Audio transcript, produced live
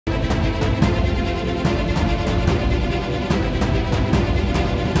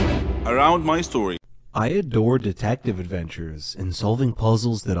around my story. I adore detective adventures and solving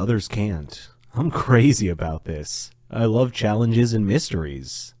puzzles that others can't. I'm crazy about this. I love challenges and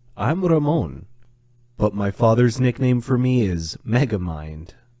mysteries. I'm Ramon. But my father's nickname for me is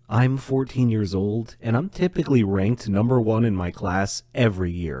Megamind. I'm 14 years old, and I'm typically ranked #1 in my class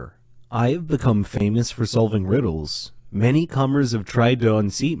every year. I have become famous for solving riddles. Many comers have tried to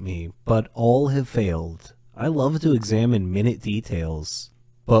unseat me, but all have failed. I love to examine minute details.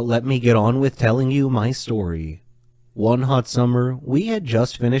 But let me get on with telling you my story. One hot summer, we had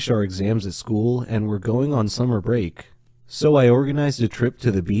just finished our exams at school and were going on summer break. So I organized a trip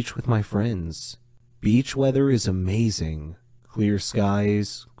to the beach with my friends. Beach weather is amazing. Clear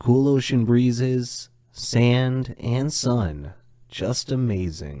skies, cool ocean breezes, sand, and sun. Just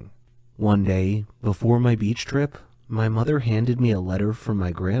amazing. One day, before my beach trip, my mother handed me a letter from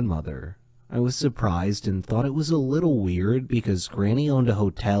my grandmother. I was surprised and thought it was a little weird because Granny owned a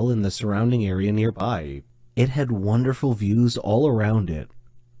hotel in the surrounding area nearby. It had wonderful views all around it.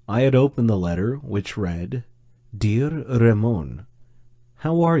 I had opened the letter, which read, "Dear Ramon,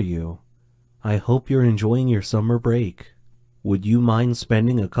 how are you? I hope you're enjoying your summer break. Would you mind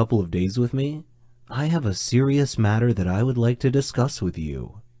spending a couple of days with me? I have a serious matter that I would like to discuss with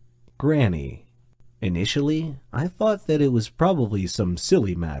you. Granny." Initially, I thought that it was probably some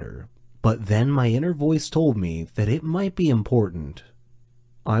silly matter, but then my inner voice told me that it might be important.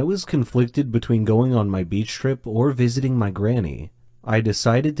 I was conflicted between going on my beach trip or visiting my granny. I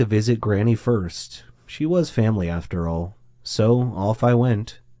decided to visit Granny first. She was family after all, so off I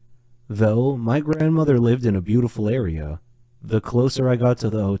went. Though my grandmother lived in a beautiful area, the closer I got to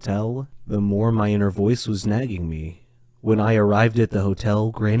the hotel, the more my inner voice was nagging me. When I arrived at the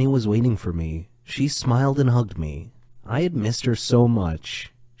hotel, Granny was waiting for me. She smiled and hugged me. I had missed her so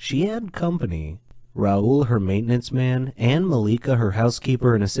much. She had company. Raul, her maintenance man, and Malika, her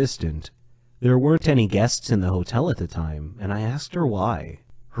housekeeper and assistant. There weren't any guests in the hotel at the time, and I asked her why.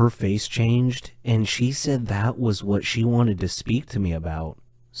 Her face changed, and she said that was what she wanted to speak to me about.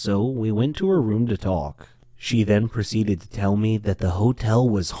 So we went to her room to talk. She then proceeded to tell me that the hotel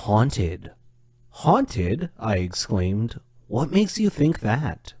was haunted. "Haunted?" I exclaimed. "What makes you think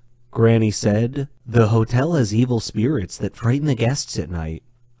that?" Granny said, "The hotel has evil spirits that frighten the guests at night."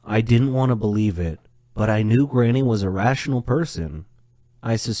 I didn't want to believe it, but I knew Granny was a rational person.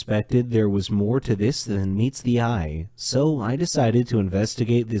 I suspected there was more to this than meets the eye, so I decided to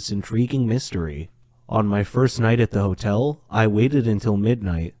investigate this intriguing mystery. On my first night at the hotel, I waited until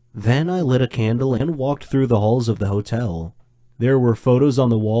midnight. Then I lit a candle and walked through the halls of the hotel. There were photos on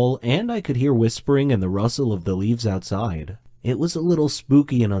the wall, and I could hear whispering and the rustle of the leaves outside. It was a little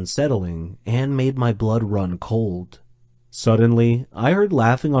spooky and unsettling, and made my blood run cold. Suddenly, I heard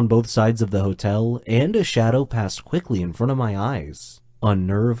laughing on both sides of the hotel, and a shadow passed quickly in front of my eyes.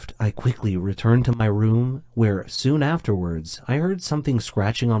 Unnerved, I quickly returned to my room, where soon afterwards, I heard something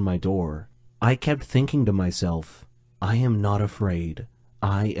scratching on my door. I kept thinking to myself, I am not afraid.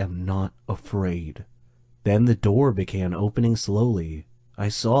 I am not afraid. Then the door began opening slowly. I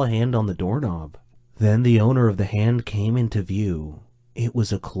saw a hand on the doorknob. Then the owner of the hand came into view. It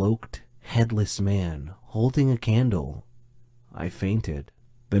was a cloaked, headless man holding a candle. I fainted.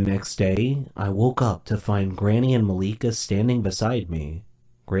 The next day, I woke up to find Granny and Malika standing beside me.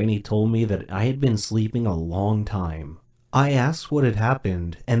 Granny told me that I had been sleeping a long time. I asked what had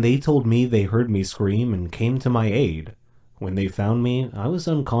happened, and they told me they heard me scream and came to my aid. When they found me, I was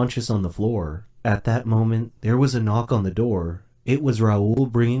unconscious on the floor. At that moment, there was a knock on the door. It was Raul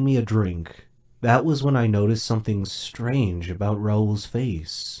bringing me a drink. That was when I noticed something strange about Raul's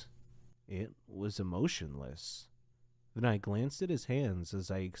face. It was emotionless. Then I glanced at his hands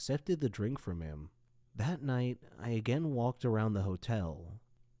as I accepted the drink from him. That night, I again walked around the hotel.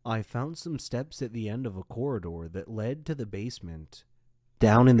 I found some steps at the end of a corridor that led to the basement.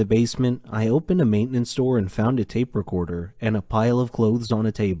 Down in the basement, I opened a maintenance door and found a tape recorder and a pile of clothes on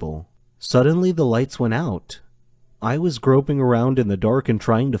a table. Suddenly, the lights went out. I was groping around in the dark and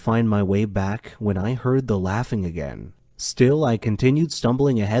trying to find my way back when I heard the laughing again. Still, I continued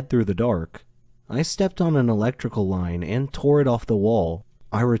stumbling ahead through the dark. I stepped on an electrical line and tore it off the wall.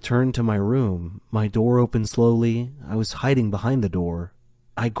 I returned to my room. My door opened slowly. I was hiding behind the door.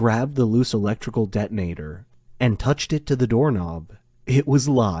 I grabbed the loose electrical detonator and touched it to the doorknob. It was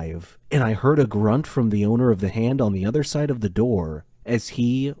live, and I heard a grunt from the owner of the hand on the other side of the door as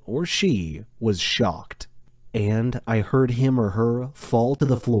he or she was shocked. And I heard him or her fall to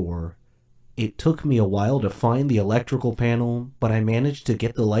the floor. It took me a while to find the electrical panel, but I managed to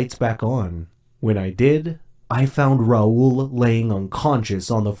get the lights back on. When I did, I found Raul laying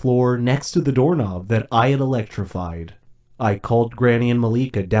unconscious on the floor next to the doorknob that I had electrified. I called Granny and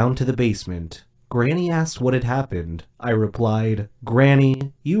Malika down to the basement. Granny asked what had happened. I replied,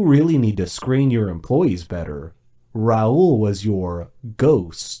 "Granny, you really need to screen your employees better. Raul was your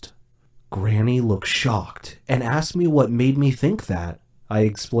ghost." Granny looked shocked and asked me what made me think that. I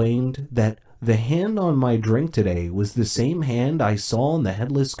explained that the hand on my drink today was the same hand I saw on the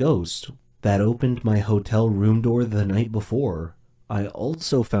headless ghost that opened my hotel room door the night before. I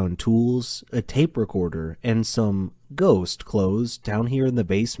also found tools, a tape recorder, and some ghost clothes down here in the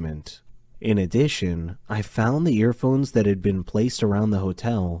basement. In addition, I found the earphones that had been placed around the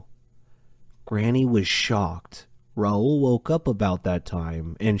hotel. Granny was shocked. Raul woke up about that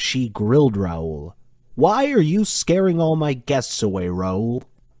time, and she grilled Raul. "Why are you scaring all my guests away, Raul?"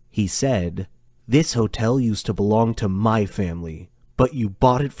 He said, "This hotel used to belong to my family, but you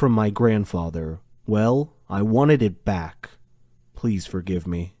bought it from my grandfather. Well, I wanted it back. Please forgive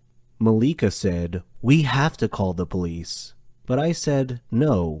me." Malika said, "We have to call the police." But I said,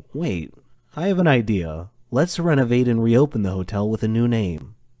 "No, wait, I have an idea. Let's renovate and reopen the hotel with a new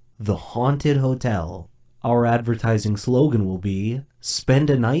name. The Haunted Hotel. Our advertising slogan will be, spend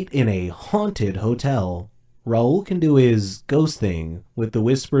a night in a haunted hotel." Raul can do his ghost thing with the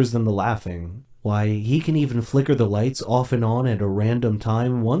whispers and the laughing. Why, he can even flicker the lights off and on at a random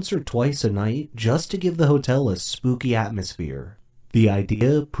time once or twice a night just to give the hotel a spooky atmosphere. The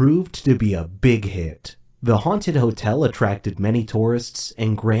idea proved to be a big hit. The haunted hotel attracted many tourists,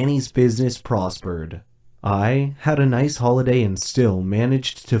 and Granny's business prospered. I had a nice holiday and still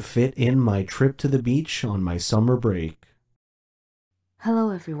managed to fit in my trip to the beach on my summer break. Hello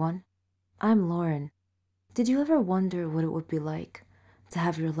everyone, I'm Lauren. Did you ever wonder what it would be like to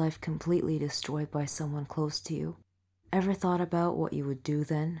have your life completely destroyed by someone close to you? Ever thought about what you would do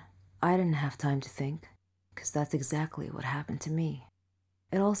then? I didn't have time to think, because that's exactly what happened to me.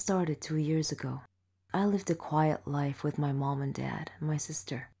 It all started 2 years ago. I lived a quiet life with my mom and dad and my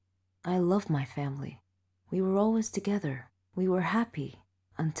sister. I loved my family. We were always together. We were happy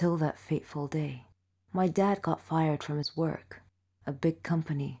until that fateful day. My dad got fired from his work, a big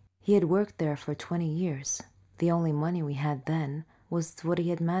company. He had worked there for 20 years. The only money we had then was what he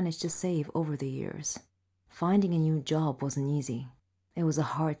had managed to save over the years. Finding a new job wasn't easy. It was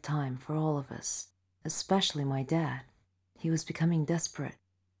a hard time for all of us, especially my dad. He was becoming desperate.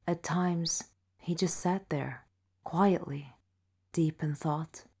 At times, he just sat there, quietly, deep in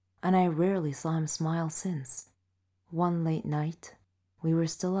thought, and I rarely saw him smile since. One late night, we were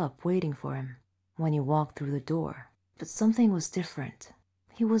still up waiting for him when he walked through the door. But something was different.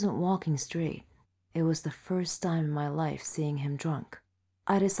 He wasn't walking straight. It was the first time in my life seeing him drunk.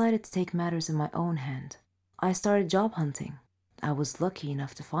 I decided to take matters in my own hand. I started job hunting. I was lucky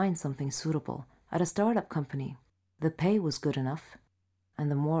enough to find something suitable at a startup company. The pay was good enough, and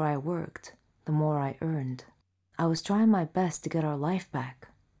the more I worked, the more I earned. I was trying my best to get our life back.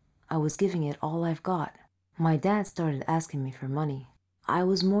 I was giving it all I've got. My dad started asking me for money. I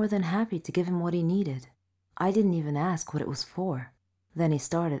was more than happy to give him what he needed. I didn't even ask what it was for. Then he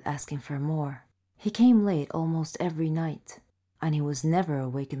started asking for more. He came late almost every night, and he was never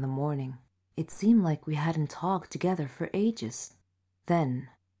awake in the morning. It seemed like we hadn't talked together for ages. Then,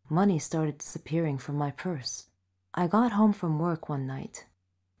 money started disappearing from my purse. I got home from work one night.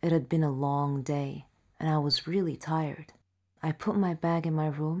 It had been a long day, and I was really tired. I put my bag in my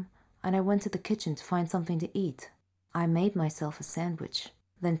room, and I went to the kitchen to find something to eat. I made myself a sandwich,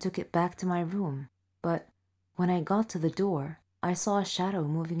 then took it back to my room. But when I got to the door, I saw a shadow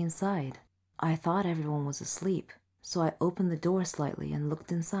moving inside. I thought everyone was asleep, so I opened the door slightly and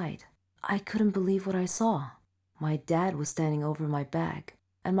looked inside. I couldn't believe what I saw. My dad was standing over my bag,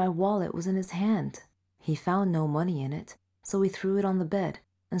 and my wallet was in his hand. He found no money in it, so he threw it on the bed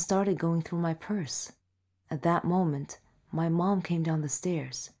and started going through my purse. At that moment, my mom came down the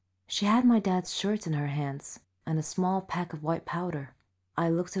stairs. She had my dad's shirt in her hands and a small pack of white powder. I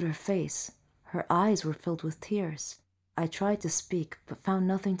looked at her face. Her eyes were filled with tears. I tried to speak, but found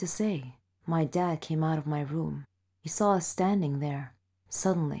nothing to say. My dad came out of my room. He saw us standing there.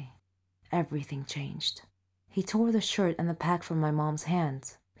 Suddenly, everything changed. He tore the shirt and the pack from my mom's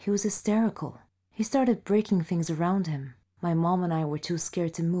hands. He was hysterical. He started breaking things around him. My mom and I were too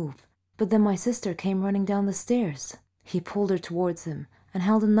scared to move, but then my sister came running down the stairs. He pulled her towards him and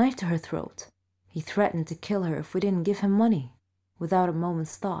held a knife to her throat. He threatened to kill her if we didn't give him money. Without a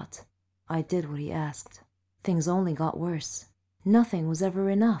moment's thought, I did what he asked. Things only got worse. Nothing was ever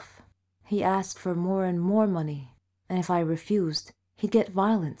enough. He asked for more and more money, and if I refused, he'd get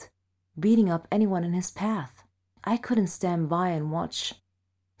violent, beating up anyone in his path. I couldn't stand by and watch,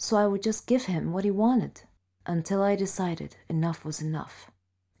 so I would just give him what he wanted, until I decided enough was enough.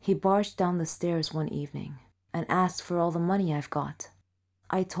 He barged down the stairs one evening. and asked for all the money I've got.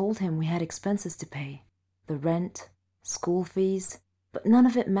 I told him we had expenses to pay, the rent, school fees, but none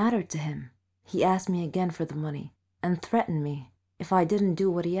of it mattered to him. He asked me again for the money and threatened me if I didn't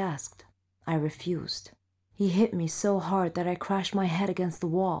do what he asked. I refused. He hit me so hard that I crashed my head against the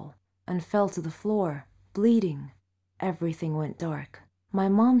wall and fell to the floor, bleeding. Everything went dark. My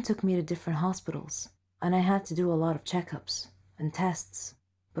mom took me to different hospitals, and I had to do a lot of checkups and tests,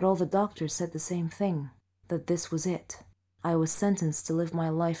 but all the doctors said the same thing, that this was it. I was sentenced to live my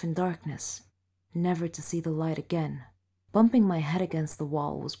life in darkness, never to see the light again. Bumping my head against the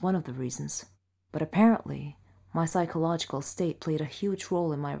wall was one of the reasons, but apparently my psychological state played a huge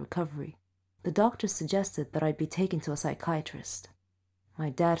role in my recovery. The doctors suggested that I'd be taken to a psychiatrist. My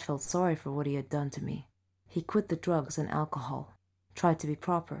dad felt sorry for what he had done to me. He quit the drugs and alcohol, tried to be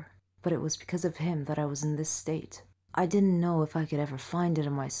proper, but it was because of him that I was in this state. I didn't know if I could ever find it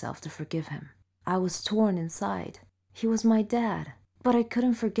in myself to forgive him. I was torn inside. He was my dad, but I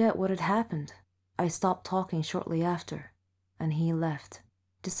couldn't forget what had happened. I stopped talking shortly after, and he left,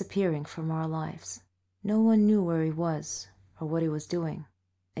 disappearing from our lives. No one knew where he was or what he was doing.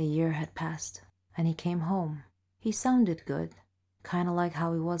 A year had passed, and he came home. He sounded good, kind of like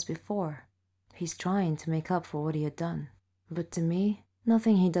how he was before. He's trying to make up for what he had done. But to me,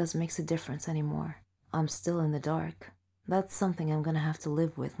 nothing he does makes a difference anymore. I'm still in the dark. That's something I'm gonna have to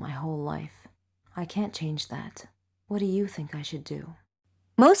live with my whole life. I can't change that. What do you think I should do?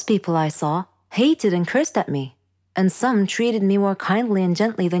 Most people I saw hated and cursed at me, and some treated me more kindly and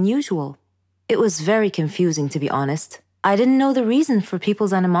gently than usual. It was very confusing, to be honest. I didn't know the reason for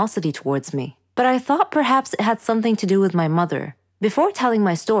people's animosity towards me, but I thought perhaps it had something to do with my mother. Before telling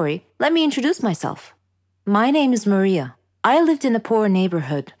my story, let me introduce myself. My name is Maria. I lived in a poor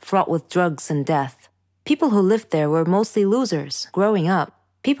neighborhood fraught with drugs and death. People who lived there were mostly losers. Growing up,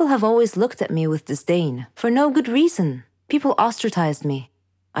 people have always looked at me with disdain, for no good reason. People ostracized me.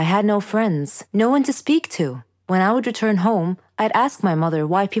 I had no friends, no one to speak to. When I would return home, I'd ask my mother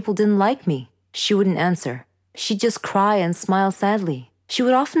why people didn't like me. She wouldn't answer. She'd just cry and smile sadly. She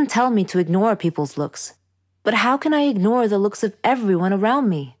would often tell me to ignore people's looks. But how can I ignore the looks of everyone around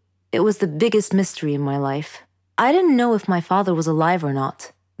me? It was the biggest mystery in my life. I didn't know if my father was alive or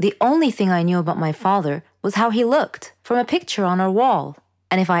not. The only thing I knew about my father was how he looked, from a picture on our wall.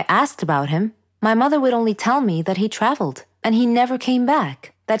 And if I asked about him, my mother would only tell me that he traveled, and he never came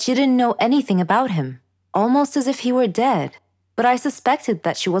back, that she didn't know anything about him, almost as if he were dead. But I suspected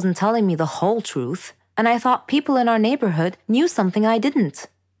that she wasn't telling me the whole truth, and I thought people in our neighborhood knew something I didn't.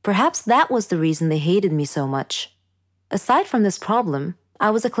 Perhaps that was the reason they hated me so much. Aside from this problem,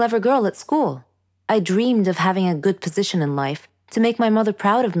 I was a clever girl at school. I dreamed of having a good position in life to make my mother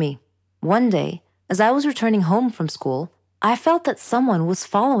proud of me. One day, as I was returning home from school, I felt that someone was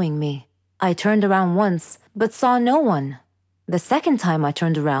following me. I turned around once, but saw no one. The second time I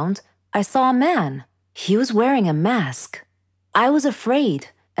turned around, I saw a man. He was wearing a mask. I was afraid,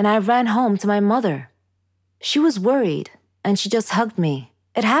 and I ran home to my mother. She was worried, and she just hugged me.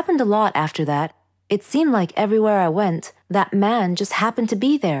 It happened a lot after that. It seemed like everywhere I went, that man just happened to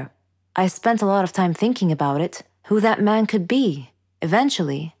be there. I spent a lot of time thinking about it, who that man could be.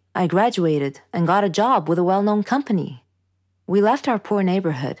 Eventually, I graduated and got a job with a well-known company. We left our poor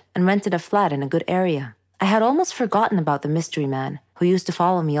neighborhood and rented a flat in a good area. I had almost forgotten about the mystery man who used to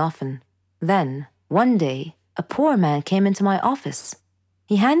follow me often. Then, one day, a poor man came into my office.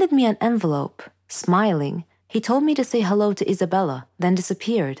 He handed me an envelope. Smiling, he told me to say hello to Isabella, then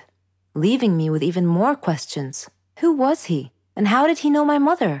disappeared, leaving me with even more questions. Who was he, and how did he know my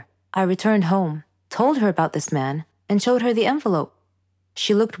mother? I returned home, told her about this man, and showed her the envelope.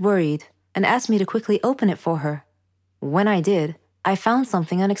 She looked worried and asked me to quickly open it for her. When I did, I found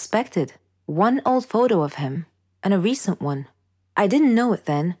something unexpected. One old photo of him, and a recent one. I didn't know it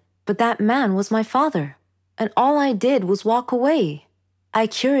then, but that man was my father, and all I did was walk away. I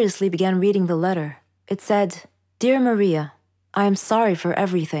curiously began reading the letter. It said, "Dear Maria, I am sorry for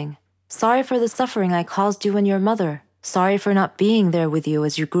everything. Sorry for the suffering I caused you and your mother. Sorry for not being there with you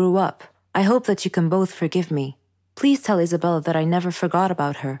as you grew up. I hope that you can both forgive me. Please tell Isabella that I never forgot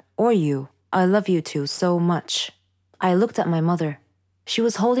about her, or you. I love you two so much." I looked at my mother. She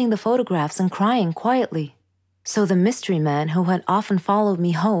was holding the photographs and crying quietly. So the mystery man who had often followed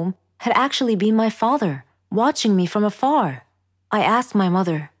me home had actually been my father, watching me from afar. I asked my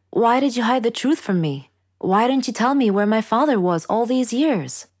mother, "Why did you hide the truth from me? Why didn't you tell me where my father was all these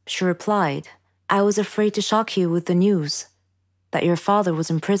years?" She replied, "I was afraid to shock you with the news that your father was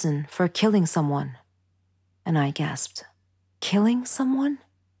in prison for killing someone." And I gasped, "Killing someone?"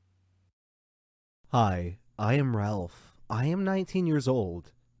 Hi, I am Ralph. I am 19 years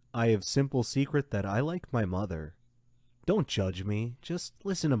old. I have simple secret that I like my mother. Don't judge me, just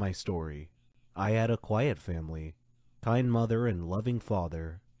listen to my story. I had a quiet family, kind mother and loving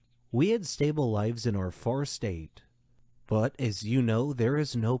father. We had stable lives in our far state. But as you know, there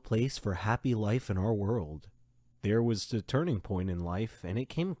is no place for happy life in our world. There was a turning point in life, and it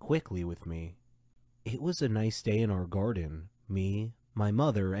came quickly with me. It was a nice day in our garden, me, my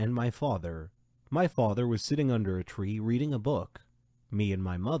mother, and my father. My father was sitting under a tree reading a book. Me and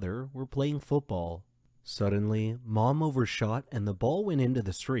my mother were playing football. Suddenly, Mom overshot and the ball went into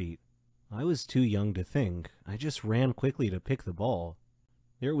the street. I was too young to think. I just ran quickly to pick the ball.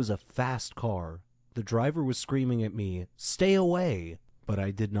 There was a fast car. The driver was screaming at me, "Stay away!" But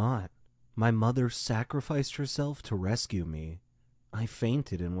I did not. My mother sacrificed herself to rescue me. I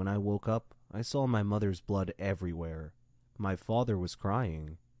fainted, and when I woke up, I saw my mother's blood everywhere. My father was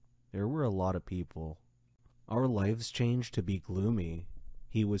crying. There were a lot of people. Our lives changed to be gloomy.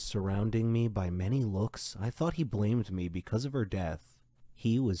 He was surrounding me by many looks. I thought he blamed me because of her death.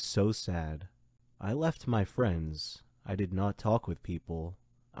 He was so sad. I left my friends. I did not talk with people.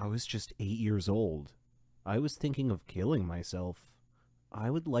 I was just 8 years old. I was thinking of killing myself. I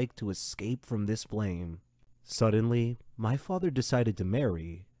would like to escape from this blame. Suddenly, my father decided to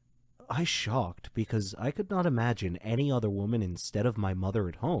marry. I shocked because I could not imagine any other woman instead of my mother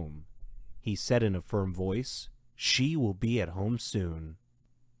at home. He said in a firm voice, "She will be at home soon."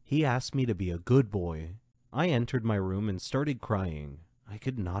 He asked me to be a good boy. I entered my room and started crying. I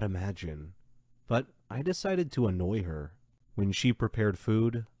could not imagine. But I decided to annoy her. When she prepared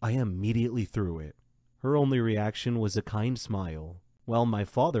food, I immediately threw it. Her only reaction was a kind smile. While my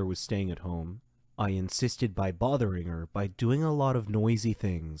father was staying at home, I insisted by bothering her by doing a lot of noisy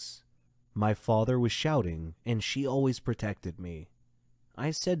things. My father was shouting, and she always protected me.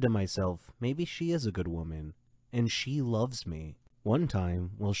 I said to myself, maybe she is a good woman, and she loves me. One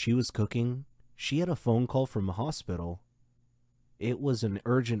time, while she was cooking, she had a phone call from a hospital. It was an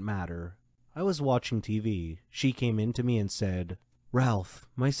urgent matter. I was watching TV. She came in to me and said, "Ralph,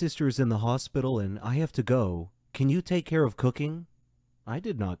 my sister is in the hospital and I have to go. Can you take care of cooking?" I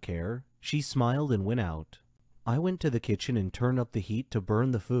did not care. She smiled and went out. I went to the kitchen and turned up the heat to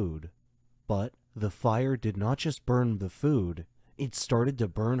burn the food. But the fire did not just burn the food, it started to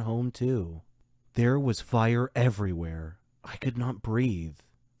burn home too. There was fire everywhere. I could not breathe.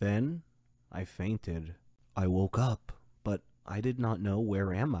 Then I fainted. I woke up, but I did not know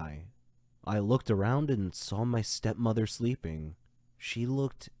where am I. I looked around and saw my stepmother sleeping. She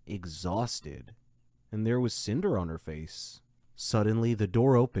looked exhausted, and there was cinder on her face. Suddenly the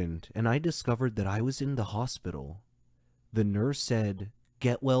door opened, and I discovered that I was in the hospital. The nurse said,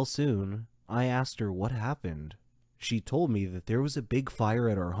 "Get well soon." I asked her what happened. She told me that there was a big fire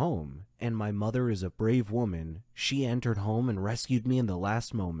at our home, and my mother is a brave woman. She entered home and rescued me in the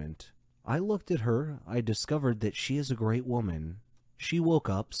last moment. I looked at her. I discovered that she is a great woman. She woke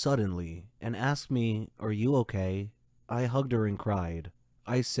up suddenly and asked me, "Are you okay?" I hugged her and cried.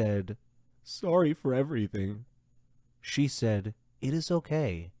 I said, "Sorry for everything." She said, "It is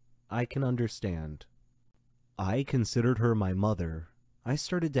okay. I can understand." I considered her my mother. I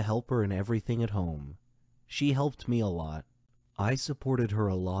started to help her in everything at home. She helped me a lot. I supported her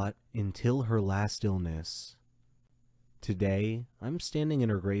a lot until her last illness. Today, I'm standing in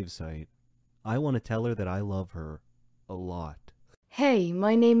her gravesite. I want to tell her that I love her a lot. Hey,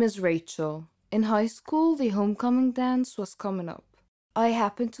 my name is Rachel. In high school, the homecoming dance was coming up. I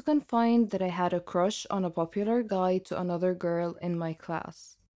happened to confide that I had a crush on a popular guy to another girl in my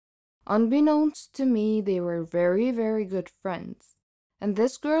class. Unbeknownst to me, they were very, very good friends, and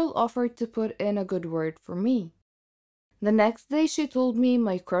this girl offered to put in a good word for me. The next day, she told me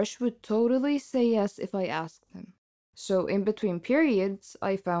my crush would totally say yes if I asked him. So in between periods,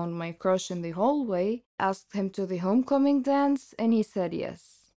 I found my crush in the hallway, asked him to the homecoming dance, and he said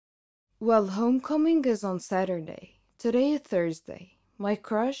yes. Well, homecoming is on Saturday. Today is Thursday. My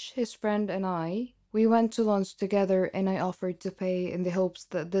crush, his friend, and we went to lunch together, and I offered to pay in the hopes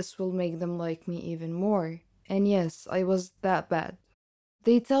that this will make them like me even more. And yes, I was that bad.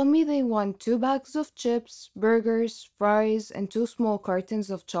 They tell me they want 2 bags of chips, burgers, fries, and 2 small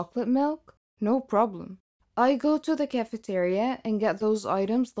cartons of chocolate milk. No problem. I go to the cafeteria and get those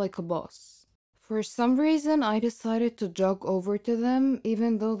items like a boss. For some reason, I decided to jog over to them,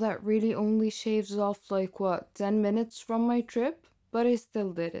 even though that really only shaves off 10 minutes from my trip, but I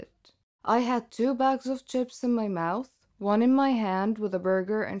still did it. I had 2 bags of chips in my mouth, one in my hand with a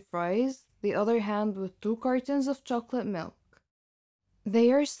burger and fries, the other hand with 2 cartons of chocolate milk.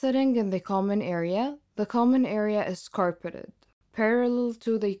 They are sitting in the common area. The common area is carpeted, parallel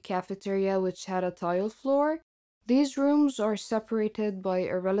to the cafeteria which had a tile floor, These rooms are separated by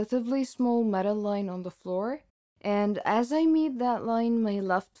a relatively small metal line on the floor, and as I meet that line, my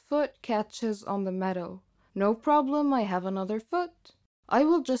left foot catches on the metal. No problem, I have another foot. I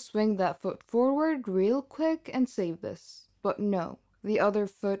will just swing that foot forward real quick and save this. But no, the other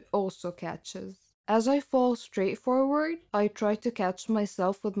foot also catches. As I fall straight forward, I try to catch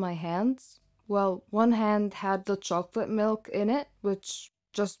myself with my hands. Well, one hand had the chocolate milk in it, which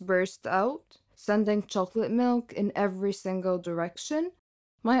just burst out, sending chocolate milk in every single direction.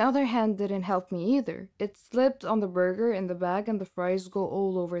 My other hand didn't help me either. It slipped on the burger in the bag and the fries go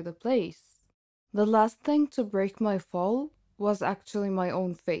all over the place. The last thing to break my fall was actually my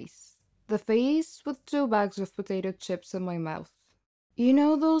own face. The face with two bags of potato chips in my mouth. You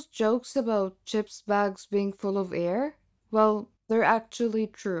know those jokes about chips bags being full of air? Well, they're actually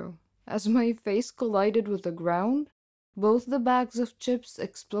true. As my face collided with the ground, both the bags of chips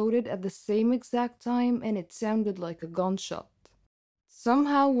exploded at the same exact time and it sounded like a gunshot.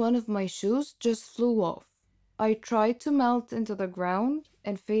 Somehow one of my shoes just flew off. I tried to melt into the ground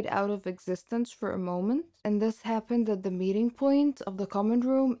and fade out of existence for a moment, and this happened at the meeting point of the common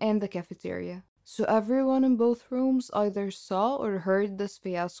room and the cafeteria. So everyone in both rooms either saw or heard this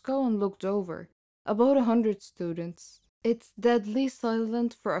fiasco and looked over. About 100 students. It's deadly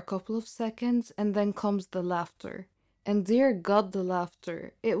silent for a couple of seconds and then comes the laughter. And dear God, the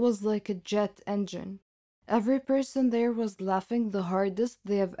laughter. It was like a jet engine. Every person there was laughing the hardest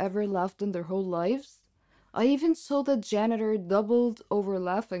they have ever laughed in their whole lives. I even saw the janitor doubled over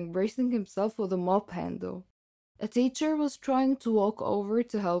laughing, bracing himself with a mop handle. A teacher was trying to walk over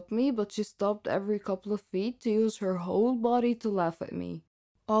to help me, but she stopped every couple of feet to use her whole body to laugh at me.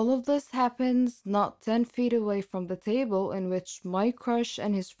 All of this happens not 10 feet away from the table in which my crush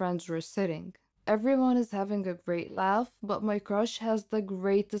and his friends were sitting. Everyone is having a great laugh, but my crush has the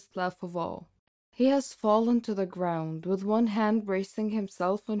greatest laugh of all. He has fallen to the ground, with one hand bracing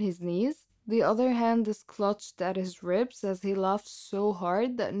himself on his knees. The other hand is clutched at his ribs as he laughs so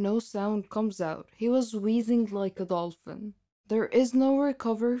hard that no sound comes out. He was wheezing like a dolphin. There is no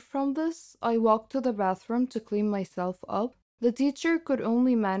recovery from this. I walked to the bathroom to clean myself up. The teacher could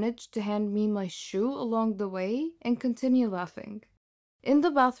only manage to hand me my shoe along the way and continue laughing. In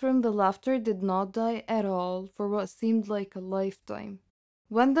the bathroom, the laughter did not die at all for what seemed like a lifetime.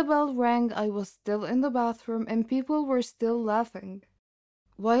 When the bell rang, I was still in the bathroom and people were still laughing.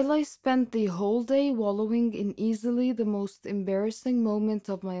 While I spent the whole day wallowing in easily the most embarrassing moment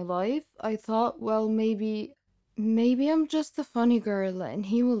of my life, I thought, well, maybe I'm just a funny girl and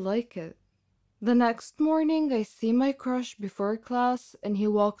he will like it. The next morning, I see my crush before class and he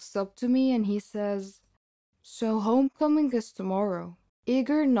walks up to me and he says, "So homecoming is tomorrow."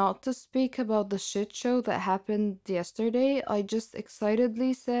 Eager not to speak about the shit show that happened yesterday, I just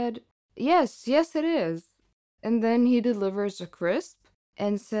excitedly said, "Yes, yes it is." And then he delivers a crisp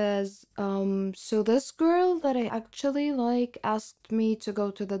and says, so this girl that I actually like asked me to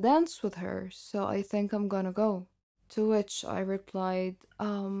go to the dance with her, so I think I'm gonna go." To which I replied,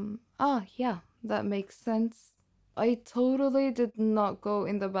 yeah, that makes sense. I totally did not go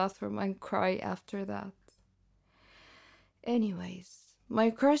in the bathroom and cry after that. Anyways, my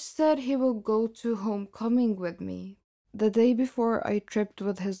crush said he will go to homecoming with me. The day before, I tripped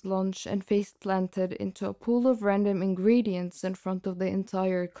with his lunch and face planted into a pool of random ingredients in front of the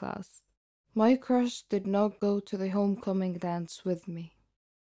entire class. My crush did not go to the homecoming dance with me.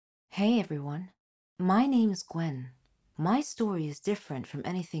 Hey everyone, my name's Gwen. My story is different from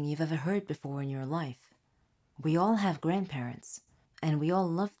anything you've ever heard before in your life. We all have grandparents, and we all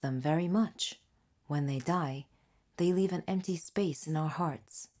love them very much. When they die, they leave an empty space in our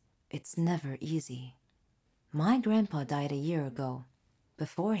hearts. It's never easy. My grandpa died a year ago.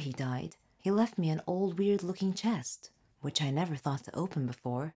 Before he died, he left me an old weird-looking chest, which I never thought to open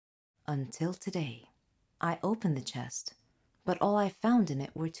before, until today. I opened the chest, but all I found in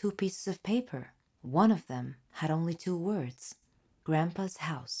it were two pieces of paper. One of them had only two words, Grandpa's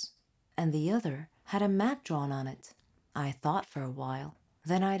house, and the other had a map drawn on it. I thought for a while,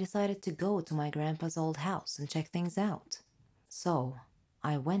 then I decided to go to my grandpa's old house and check things out. So,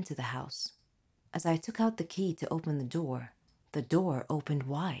 I went to the house. As I took out the key to open the door opened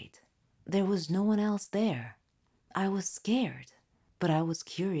wide. There was no one else there. I was scared, but I was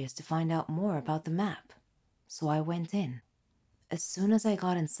curious to find out more about the map. So I went in. As soon as I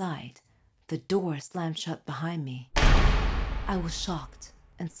got inside, the door slammed shut behind me. I was shocked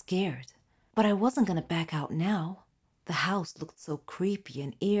and scared, but I wasn't gonna back out now. The house looked so creepy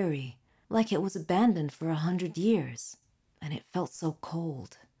and eerie, like it was abandoned for 100 years, and it felt so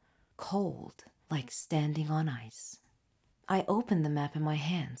cold, like standing on ice. I opened the map in my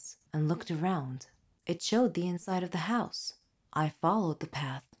hands and looked around. It showed the inside of the house. I followed the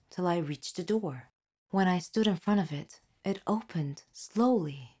path till I reached the door. When I stood in front of it, it opened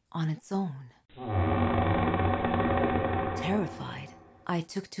slowly on its own. Terrified, I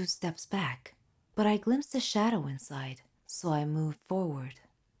took 2 steps back, but I glimpsed a shadow inside, so I moved forward.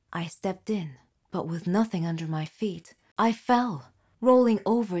 I stepped in, but with nothing under my feet, I fell, rolling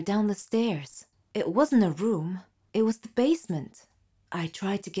over down the stairs. It wasn't a room, it was the basement. I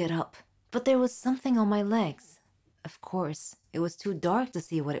tried to get up, but there was something on my legs. Of course, it was too dark to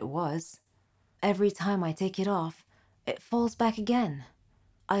see what it was. Every time I take it off, it falls back again.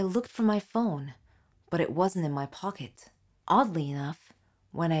 I looked for my phone, but it wasn't in my pocket. Oddly enough,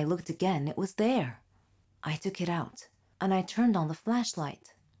 when I looked again, it was there. I took it out, and I turned on the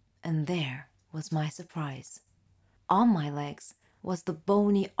flashlight, and there was my surprise. On my legs was the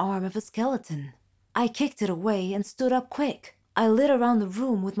bony arm of a skeleton. I kicked it away and stood up quick. I lit around the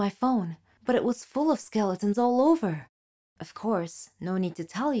room with my phone, but it was full of skeletons all over. Of course, no need to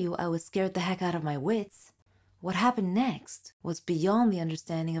tell you I was scared the heck out of my wits. What happened next was beyond the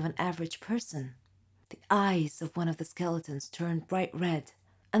understanding of an average person. The eyes of one of the skeletons turned bright red,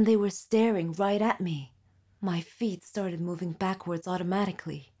 and they were staring right at me. My feet started moving backwards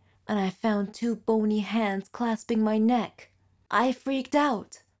automatically, and I found 2 bony hands clasping my neck. I freaked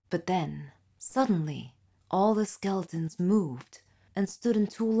out, but then, suddenly, all the skeletons moved and stood in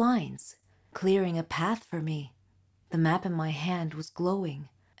 2 lines, clearing a path for me. The map in my hand was glowing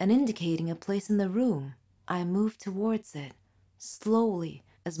and indicating a place in the room. I moved towards it, slowly,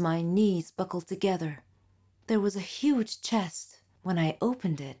 as my knees buckled together. There was a huge chest. When I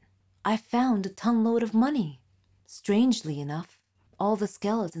opened it, I found a ton-load of money. Strangely enough, all the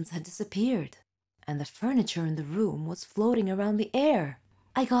skeletons had disappeared, and the furniture in the room was floating around the air.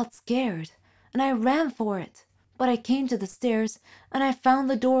 I got scared, and I ran for it, but I came to the stairs, and I found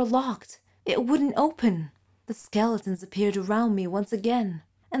the door locked. It wouldn't open. The skeletons appeared around me once again,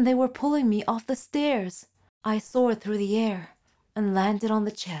 and they were pulling me off the stairs. I soared through the air and landed on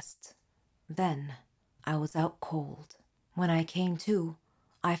the chest. Then I was out cold. When I came to,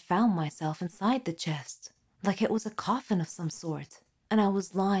 I found myself inside the chest, like it was a coffin of some sort, and I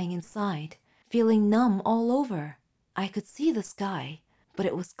was lying inside, feeling numb all over. I could see the sky, but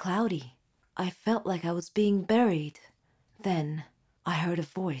it was cloudy. I felt like I was being buried. Then I heard a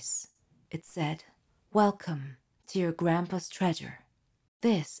voice. It said, "Welcome to your grandpa's treasure."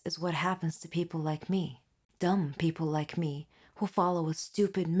 This is what happens to people like me, dumb people like me who follow a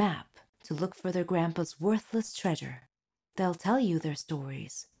stupid map to look for their grandpa's worthless treasure. They'll tell you their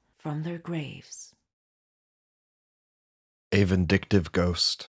stories from their graves. A vindictive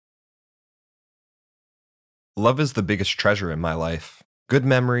ghost. Love is the biggest treasure in my life. Good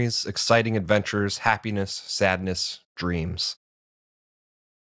memories, exciting adventures, happiness, sadness, dreams.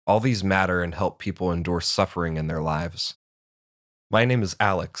 All these matter and help people endure suffering in their lives. My name is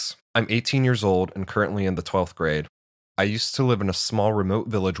Alex. I'm 18 years old and currently in the 12th grade. I used to live in a small remote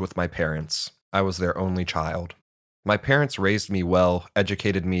village with my parents. I was their only child. My parents raised me well,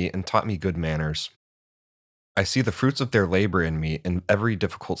 educated me, and taught me good manners. I see the fruits of their labor in me in every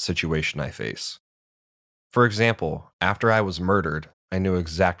difficult situation I face. For example, after I was murdered, I knew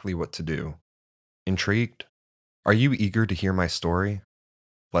exactly what to do. Intrigued? Are you eager to hear my story?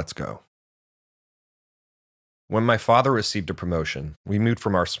 Let's go. When my father received a promotion, we moved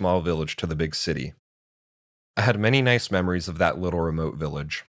from our small village to the big city. I had many nice memories of that little remote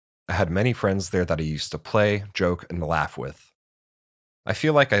village. I had many friends there that I used to play, joke, and laugh with. I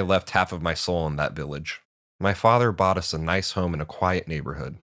feel like I left half of my soul in that village. My father bought us a nice home in a quiet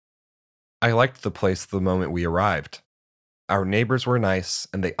neighborhood. I liked the place the moment we arrived. Our neighbors were nice,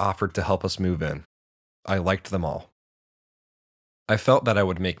 and they offered to help us move in. I liked them all. I felt that I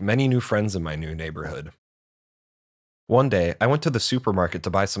would make many new friends in my new neighborhood. One day, I went to the supermarket to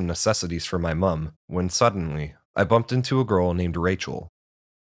buy some necessities for my mum, when suddenly, I bumped into a girl named Rachel.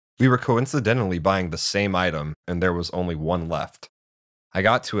 We were coincidentally buying the same item, and there was only one left. I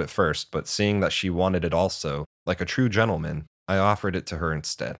got to it first, but seeing that she wanted it also, like a true gentleman, I offered it to her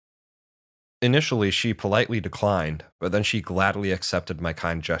instead. Initially, she politely declined, but then she gladly accepted my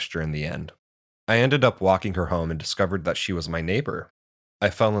kind gesture in the end. I ended up walking her home and discovered that she was my neighbor. I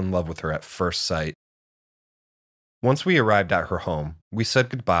fell in love with her at first sight. Once we arrived at her home, we said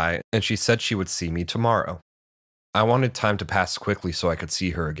goodbye, and she said she would see me tomorrow. I wanted time to pass quickly so I could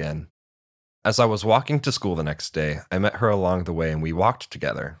see her again. As I was walking to school the next day, I met her along the way and we walked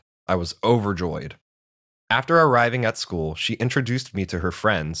together. I was overjoyed. After arriving at school, she introduced me to her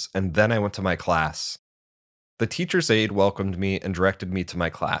friends, and then I went to my class. The teacher's aide welcomed me and directed me to my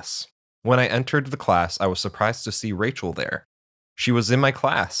class. When I entered the class, I was surprised to see Rachel there. She was in my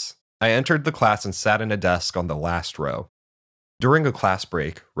class. I entered the class and sat in a desk on the last row. During a class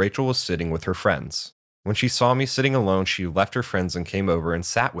break, Rachel was sitting with her friends. When she saw me sitting alone, she left her friends and came over and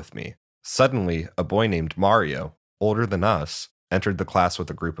sat with me. Suddenly, a boy named Mario, older than us, entered the class with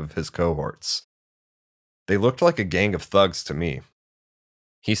a group of his cohorts. They looked like a gang of thugs to me.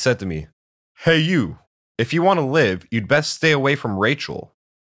 He said to me, "Hey you, if you want to live, you'd best stay away from Rachel."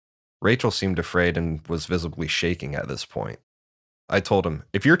 Rachel seemed afraid and was visibly shaking at this point. I told him,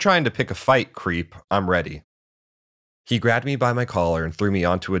 "If you're trying to pick a fight, creep, I'm ready." He grabbed me by my collar and threw me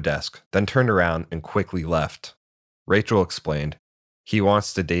onto a desk, then turned around and quickly left. Rachel explained, "He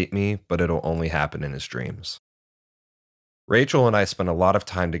wants to date me, but it'll only happen in his dreams." Rachel and I spent a lot of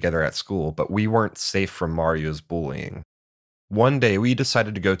time together at school, but we weren't safe from Mario's bullying. One day, we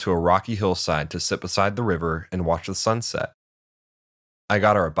decided to go to a rocky hillside to sit beside the river and watch the sunset. I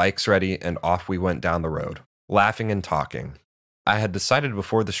got our bikes ready and off we went down the road, laughing and talking. I had decided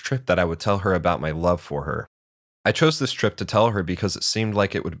before this trip that I would tell her about my love for her. I chose this trip to tell her because it seemed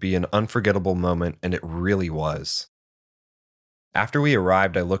like it would be an unforgettable moment, and it really was. After we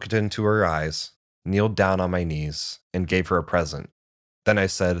arrived, I looked into her eyes, kneeled down on my knees, and gave her a present. Then I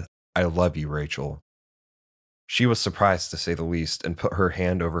said, "I love you, Rachel." She was surprised, to say the least, and put her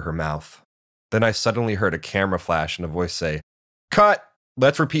hand over her mouth. Then I suddenly heard a camera flash and a voice say, "Cut!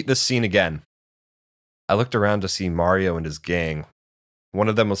 Let's repeat this scene again." I looked around to see Mario and his gang. One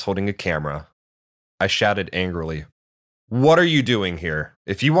of them was holding a camera. I shouted angrily, "What are you doing here?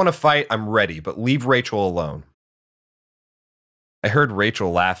 If you want to fight, I'm ready, but leave Rachel alone." I heard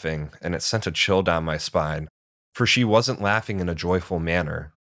Rachel laughing, and it sent a chill down my spine, for she wasn't laughing in a joyful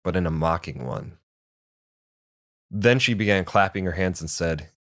manner, but in a mocking one. Then she began clapping her hands and said,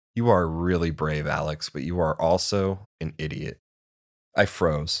 "You are really brave, Alex, but you are also an idiot." I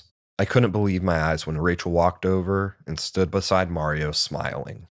froze. I couldn't believe my eyes when Rachel walked over and stood beside Mario,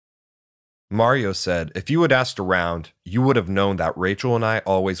 smiling. Mario said, "If you had asked around, you would have known that Rachel and I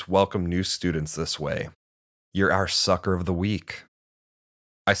always welcome new students this way. You're our sucker of the week."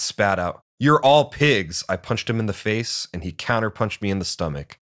 I spat out, "You're all pigs." I punched him in the face, and he counterpunched me in the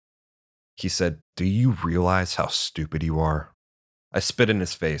stomach. He said, "Do you realize how stupid you are?" I spit in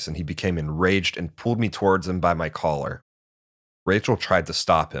his face, and he became enraged and pulled me towards him by my collar. Rachel tried to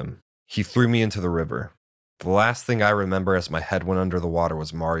stop him. He threw me into the river. The last thing I remember as my head went under the water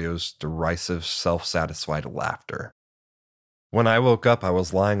was Mario's derisive, self-satisfied laughter. When I woke up, I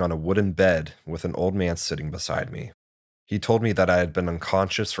was lying on a wooden bed with an old man sitting beside me. He told me that I had been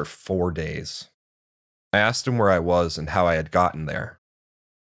unconscious for 4 days. I asked him where I was and how I had gotten there.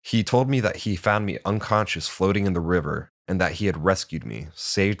 He told me that he found me unconscious floating in the river and that he had rescued me,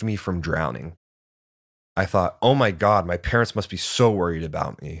 saved me from drowning. I thought, oh my God, my parents must be so worried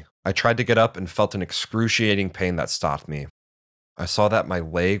about me. I tried to get up and felt an excruciating pain that stopped me. I saw that my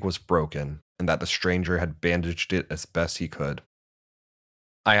leg was broken and that the stranger had bandaged it as best he could.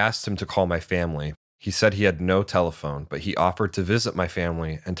 I asked him to call my family. He said he had no telephone, but he offered to visit my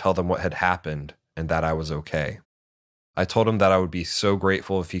family and tell them what had happened and that I was okay. I told him that I would be so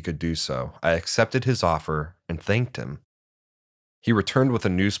grateful if he could do so. I accepted his offer and thanked him. He returned with a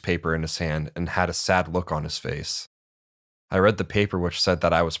newspaper in his hand and had a sad look on his face. I read the paper which said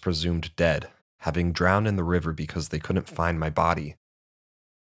that I was presumed dead, having drowned in the river because they couldn't find my body.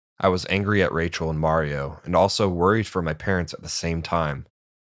 I was angry at Rachel and Mario, and also worried for my parents at the same time.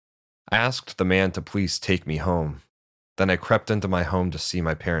 I asked the man to please take me home. Then I crept into my home to see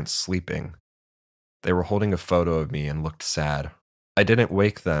my parents sleeping. They were holding a photo of me and looked sad. I didn't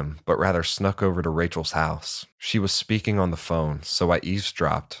wake them, but rather snuck over to Rachel's house. She was speaking on the phone, so I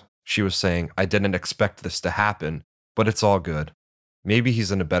eavesdropped. She was saying, "I didn't expect this to happen, but it's all good. Maybe he's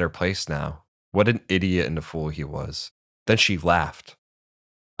in a better place now. What an idiot and a fool he was." Then she laughed.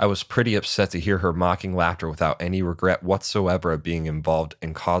 I was pretty upset to hear her mocking laughter without any regret whatsoever of being involved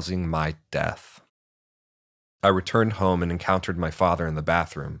in causing my death. I returned home and encountered my father in the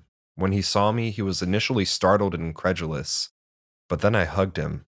bathroom. When he saw me, he was initially startled and incredulous, but then I hugged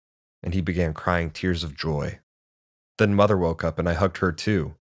him, and he began crying tears of joy. Then Mother woke up and I hugged her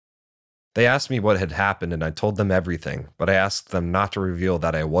too. They asked me what had happened and I told them everything, but I asked them not to reveal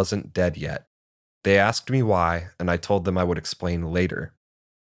that I wasn't dead yet. They asked me why, and I told them I would explain later.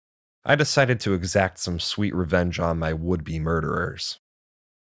 I decided to exact some sweet revenge on my would-be murderers.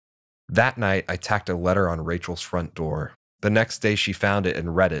 That night, I tacked a letter on Rachel's front door. The next day, she found it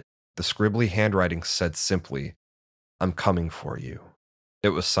and read it. The scribbly handwriting said simply, "I'm coming for you." It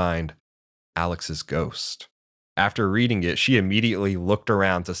was signed, Alex's Ghost. After reading it, she immediately looked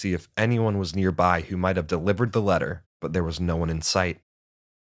around to see if anyone was nearby who might have delivered the letter, but there was no one in sight.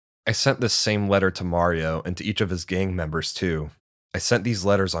 I sent this same letter to Mario and to each of his gang members too. I sent these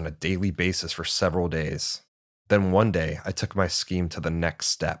letters on a daily basis for several days. Then one day, I took my scheme to the next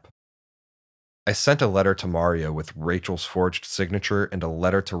step. I sent a letter to Mario with Rachel's forged signature and a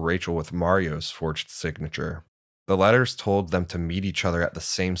letter to Rachel with Mario's forged signature. The letters told them to meet each other at the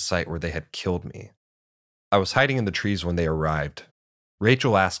same site where they had killed me. I was hiding in the trees when they arrived.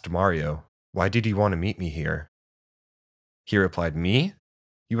 Rachel asked Mario, "Why did you want to meet me here?" He replied, "Me?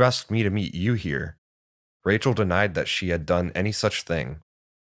 You asked me to meet you here." Rachel denied that she had done any such thing.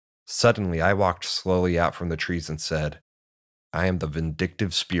 Suddenly, I walked slowly out from the trees and said, "I am the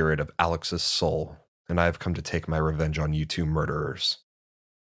vindictive spirit of Alex's soul, and I have come to take my revenge on you two murderers."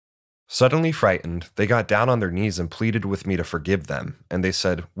 Suddenly frightened, they got down on their knees and pleaded with me to forgive them, and they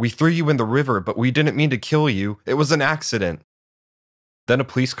said, "We threw you in the river, but we didn't mean to kill you. It was an accident." Then a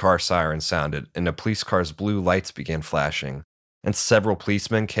police car siren sounded, and a police car's blue lights began flashing, and several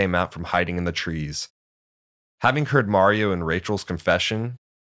policemen came out from hiding in the trees. Having heard Mario and Rachel's confession,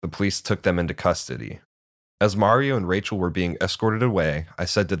 the police took them into custody. As Mario and Rachel were being escorted away, I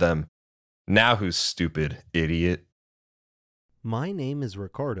said to them, "Now who's stupid, idiot?" My name is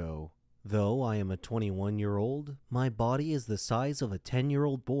Ricardo. Though I am a 21-year-old, my body is the size of a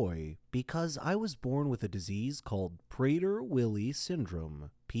 10-year-old boy because I was born with a disease called Prader-Willi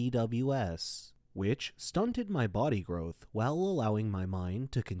syndrome, PWS, which stunted my body growth while allowing my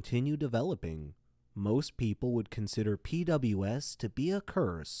mind to continue developing. Most people would consider PWS to be a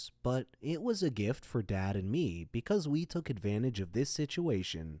curse, but it was a gift for Dad and me because we took advantage of this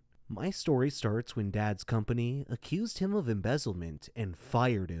situation. My story starts when Dad's company accused him of embezzlement and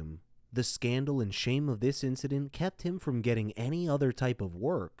fired him. The scandal and shame of this incident kept him from getting any other type of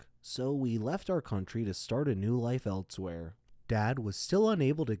work, so we left our country to start a new life elsewhere. Dad was still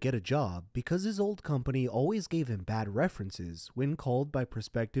unable to get a job because his old company always gave him bad references when called by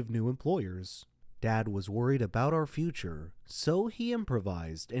prospective new employers. Dad was worried about our future, so he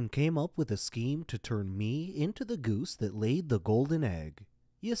improvised and came up with a scheme to turn me into the goose that laid the golden egg.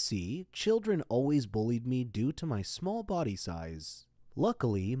 You see, children always bullied me due to my small body size.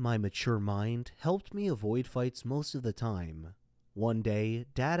 Luckily, my mature mind helped me avoid fights most of the time. One day,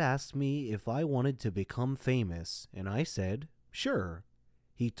 Dad asked me if I wanted to become famous, and I said, sure.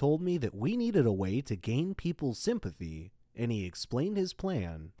 He told me that we needed a way to gain people's sympathy, and he explained his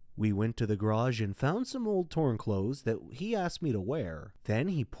plan. We went to the garage and found some old torn clothes that he asked me to wear. Then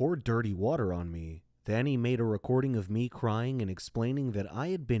he poured dirty water on me. Then he made a recording of me crying and explaining that I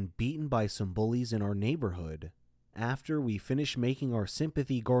had been beaten by some bullies in our neighborhood. After we finished making our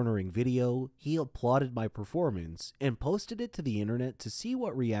sympathy-garnering video, he applauded my performance and posted it to the internet to see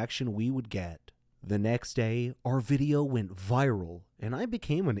what reaction we would get. The next day, our video went viral, and I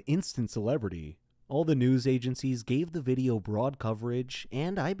became an instant celebrity. All the news agencies gave the video broad coverage,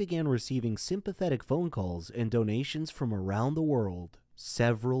 and I began receiving sympathetic phone calls and donations from around the world.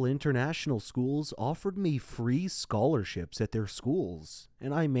 Several international schools offered me free scholarships at their schools,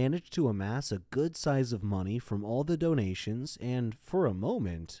 and I managed to amass a good size of money from all the donations, and for a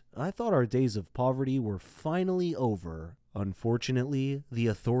moment, I thought our days of poverty were finally over. Unfortunately, the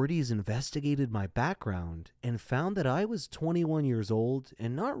authorities investigated my background and found that I was 21 years old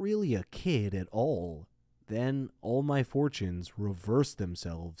and not really a kid at all. Then all my fortunes reversed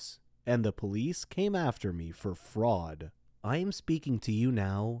themselves, and the police came after me for fraud. I am speaking to you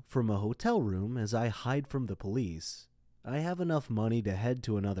now from a hotel room as I hide from the police. I have enough money to head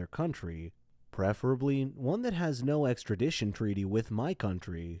to another country, preferably one that has no extradition treaty with my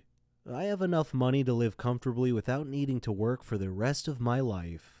country. I have enough money to live comfortably without needing to work for the rest of my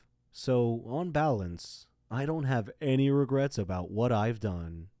life. So, on balance, I don't have any regrets about what I've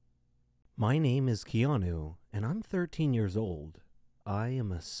done. My name is Keanu, and I'm 13 years old. I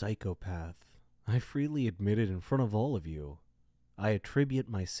am a psychopath. I freely admit it in front of all of you. I attribute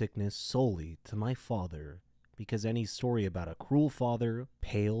my sickness solely to my father, because any story about a cruel father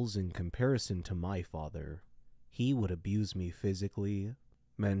pales in comparison to my father. He would abuse me physically,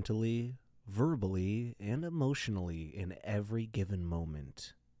 mentally, verbally, and emotionally in every given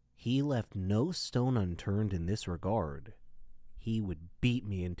moment. He left no stone unturned in this regard. He would beat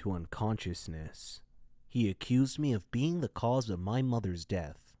me into unconsciousness. He accused me of being the cause of my mother's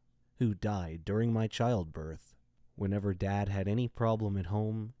death, who died during my childbirth. Whenever Dad had any problem at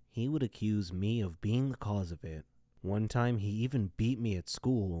home, he would accuse me of being the cause of it. One time he even beat me at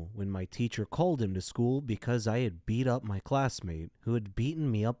school when my teacher called him to school because I had beat up my classmate who had beaten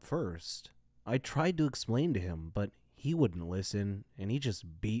me up first. I tried to explain to him, but he wouldn't listen, and he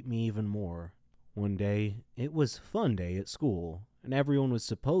just beat me even more. One day, it was fun day at school, and everyone was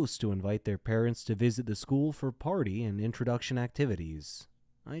supposed to invite their parents to visit the school for party and introduction activities.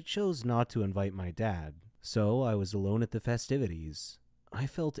 I chose not to invite my dad, So I was alone at the festivities. I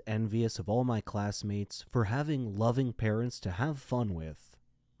felt envious of all my classmates for having loving parents to have fun with.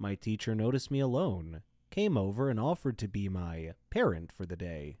 My teacher noticed me alone, came over and offered to be my parent for the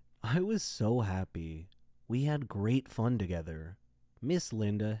day. I was so happy. We had great fun together. Miss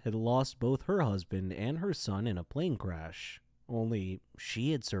Linda had lost both her husband and her son in a plane crash, only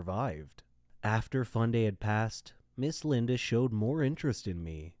she had survived. After fun day had passed, Miss Linda showed more interest in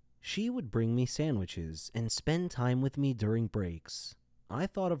me. She would bring me sandwiches and spend time with me during breaks. I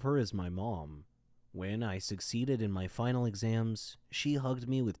thought of her as my mom. When I succeeded in my final exams, she hugged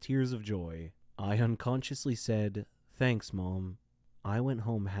me with tears of joy. I unconsciously said, "Thanks, Mom." I went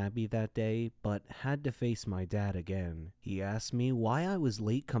home happy that day, but had to face my dad again. He asked me why I was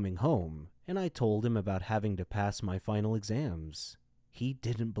late coming home, and I told him about having to pass my final exams. He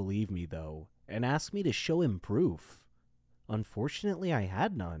didn't believe me, though, and asked me to show him proof. Unfortunately, I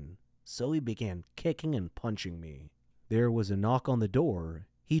had none, so he began kicking and punching me. There was a knock on the door.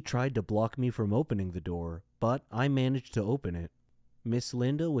 He tried to block me from opening the door, but I managed to open it. Miss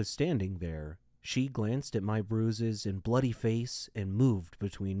Linda was standing there. She glanced at my bruises and bloody face and moved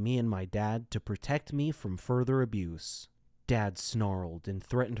between me and my dad to protect me from further abuse. Dad snarled and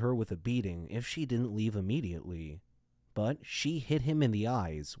threatened her with a beating if she didn't leave immediately. But she hit him in the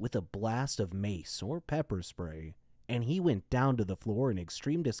eyes with a blast of mace or pepper spray, and he went down to the floor in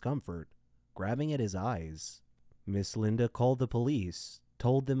extreme discomfort, grabbing at his eyes. Miss Linda called the police,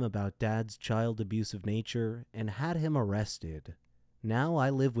 told them about Dad's child abusive nature, and had him arrested. Now I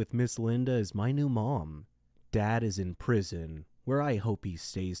live with Miss Linda as my new mom. Dad is in prison, where I hope he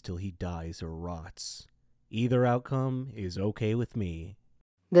stays till he dies or rots. Either outcome is okay with me.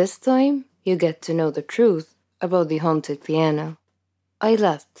 This time, you get to know the truth about the haunted piano. I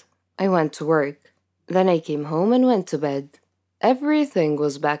left. I went to work. Then I came home and went to bed. Everything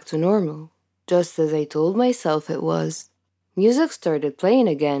was back to normal, just as I told myself it was. Music started playing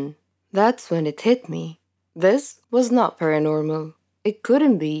again. That's when it hit me. This was not paranormal. It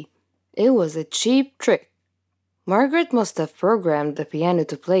couldn't be. It was a cheap trick. Margaret must have programmed the piano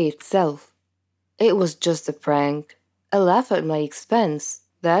to play itself. It was just a prank. A laugh at my expense.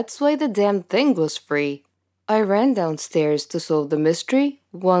 That's why the damn thing was free. I ran downstairs to solve the mystery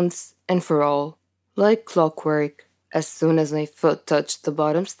once and for all. Like clockwork. As soon as my foot touched the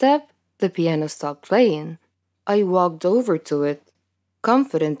bottom step, the piano stopped playing. I walked over to it,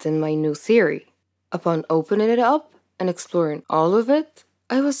 confident in my new theory. Upon opening it up and exploring all of it,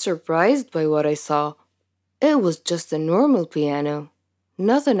 I was surprised by what I saw. It was just a normal piano.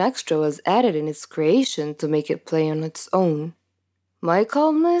 Nothing extra was added in its creation to make it play on its own. My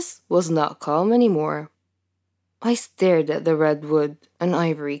calmness was not calm anymore. I stared at the red wood and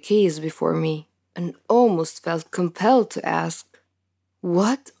ivory keys before me and almost felt compelled to ask,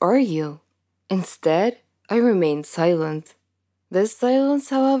 "What are you?" Instead, I remained silent. This silence,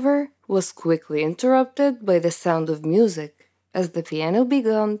 however, was quickly interrupted by the sound of music as the piano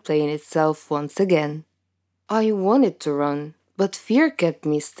began playing itself once again. I wanted to run, but fear kept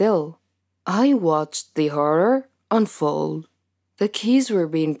me still. I watched the horror unfold. The keys were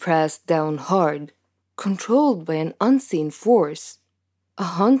being pressed down hard, controlled by an unseen force. A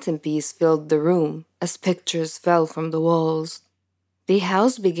haunting peace filled the room as pictures fell from the walls. The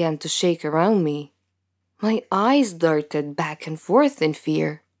house began to shake around me. My eyes darted back and forth in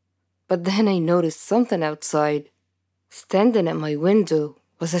fear. But then I noticed something outside. Standing at my window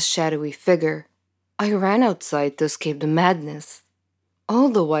was a shadowy figure. I ran outside to escape the madness. All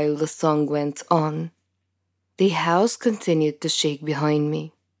the while the song went on. The house continued to shake behind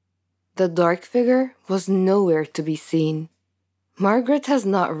me. The dark figure was nowhere to be seen. Margaret has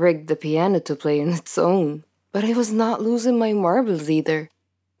not rigged the piano to play on its own, but I was not losing my marbles either.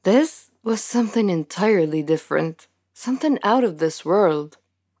 This was something entirely different, something out of this world.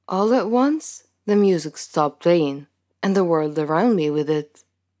 All at once, the music stopped playing, and the world around me with it.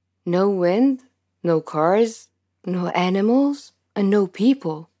 No wind, no cars, no animals, and no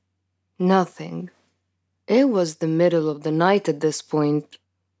people. Nothing. It was the middle of the night at this point,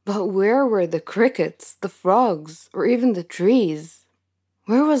 but where were the crickets, the frogs, or even the trees?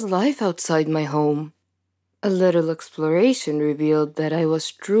 Where was life outside my home? A little exploration revealed that I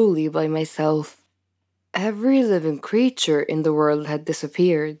was truly by myself. Every living creature in the world had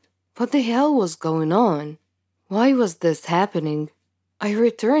disappeared. What the hell was going on? Why was this happening? I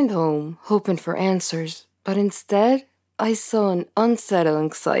returned home, hoping for answers, but instead, I saw an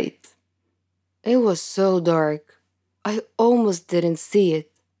unsettling sight. It was so dark, I almost didn't see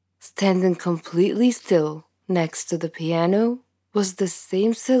it. Standing completely still next to the piano was the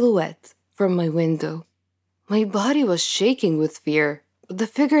same silhouette from my window. My body was shaking with fear, but the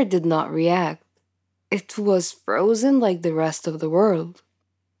figure did not react. It was frozen like the rest of the world.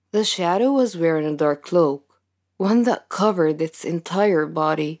 The shadow was wearing a dark cloak, one that covered its entire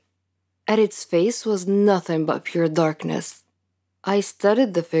body. At its face was nothing but pure darkness. I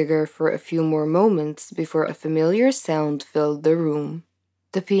studied the figure for a few more moments before a familiar sound filled the room.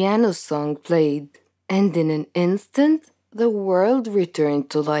 The piano song played, and in an instant, the world returned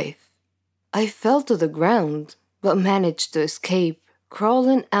to life. I fell to the ground, but managed to escape,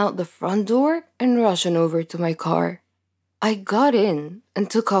 crawling out the front door and rushing over to my car. I got in and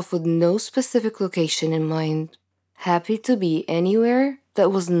took off with no specific location in mind, happy to be anywhere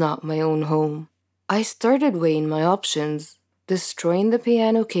that was not my own home. I started weighing my options. Destroying the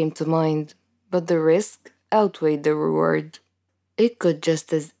piano came to mind, but the risk outweighed the reward. It could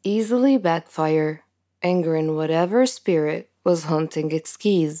just as easily backfire, angering whatever spirit was hunting its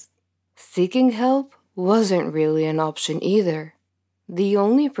keys. Seeking help wasn't really an option either. The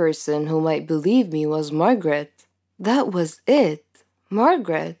only person who might believe me was Margaret. That was it.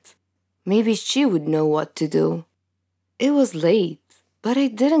 Margaret. Maybe she would know what to do. It was late, but I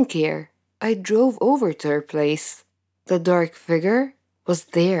didn't care. I drove over to her place. The dark figure was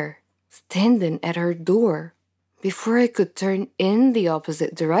there, standing at her door. Before I could turn in the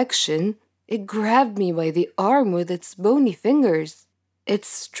opposite direction, it grabbed me by the arm with its bony fingers. Its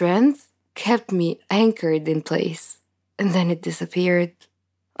strength kept me anchored in place, and then it disappeared.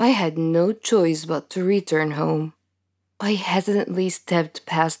 I had no choice but to return home. I hesitantly stepped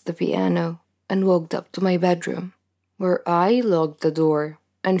past the piano and walked up to my bedroom, where I locked the door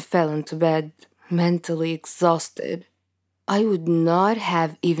and fell into bed, mentally exhausted. I would not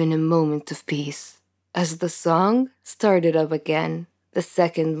have even a moment of peace, as the song started up again the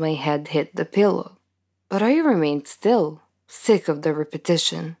second my head hit the pillow. But I remained still, sick of the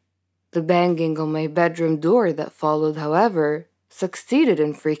repetition. The banging on my bedroom door that followed, however, succeeded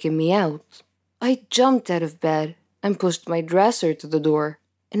in freaking me out. I jumped out of bed and pushed my dresser to the door,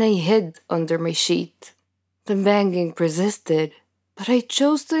 and I hid under my sheet. The banging persisted, but I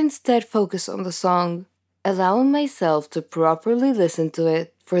chose to instead focus on the song, allowing myself to properly listen to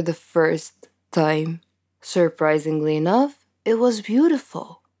it for the first time. Surprisingly enough, it was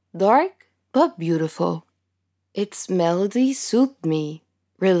beautiful. Dark, but beautiful. Its melody soothed me,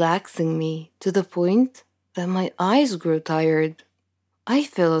 relaxing me to the point that my eyes grew tired. I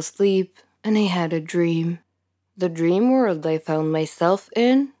fell asleep and I had a dream. The dream world I found myself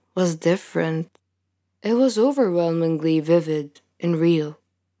in was different. It was overwhelmingly vivid and real.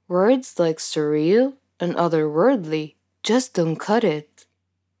 Words like surreal and otherworldly just don't cut it.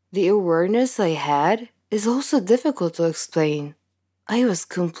 The awareness I had is also difficult to explain. I was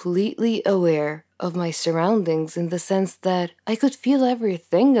completely aware of my surroundings in the sense that I could feel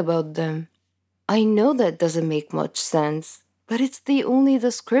everything about them. I know that doesn't make much sense, but it's the only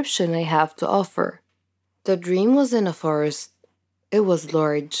description I have to offer. The dream was in a forest. It was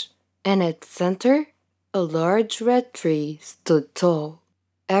large, and at its center, a large red tree stood tall.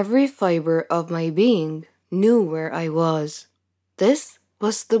 Every fiber of my being knew where I was. This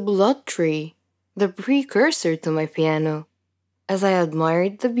was the blood tree, the precursor to my piano. As I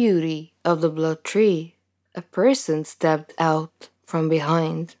admired the beauty of the blood tree, a person stepped out from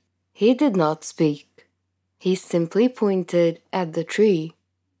behind. He did not speak. He simply pointed at the tree.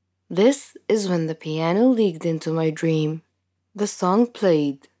 This is when the piano leaked into my dream. The song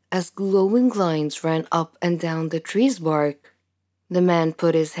played as glowing lines ran up and down the tree's bark. The man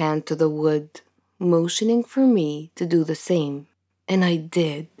put his hand to the wood, motioning for me to do the same, and I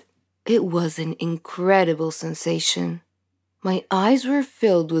did. It was an incredible sensation. My eyes were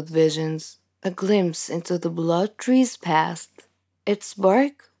filled with visions, a glimpse into the blood tree's past. Its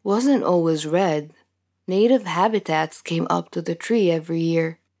bark wasn't always red. Native habitats came up to the tree every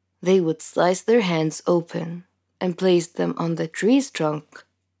year. They would slice their hands open and place them on the tree's trunk.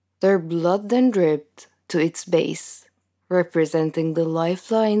 Their blood then dripped to its base, representing the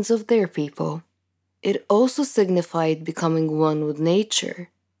lifelines of their people. It also signified becoming one with nature,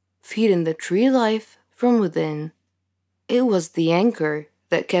 feeding the tree life from within. It was the anchor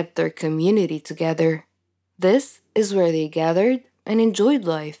that kept their community together. This is where they gathered and enjoyed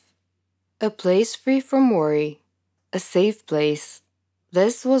life. A place free from worry, a safe place.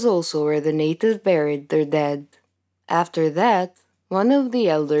 This was also where the natives buried their dead. After that, one of the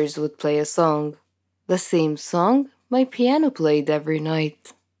elders would play a song, the same song my piano played every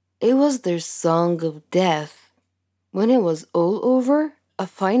night. It was their song of death. When it was all over, a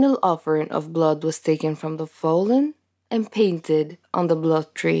final offering of blood was taken from the fallen and painted on the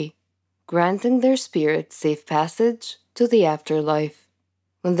blood tree, granting their spirits safe passage to the afterlife.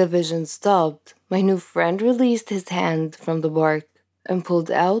 When the vision stopped, my new friend released his hand from the bark and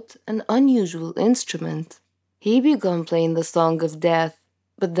pulled out an unusual instrument. He began playing the Song of Death,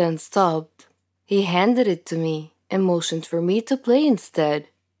 but then stopped. He handed it to me and motioned for me to play instead.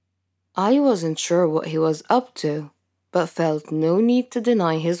 I wasn't sure what he was up to, but felt no need to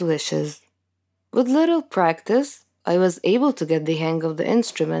deny his wishes. With little practice, I was able to get the hang of the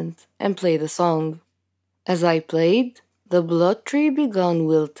instrument and play the song. As I played, the blood tree began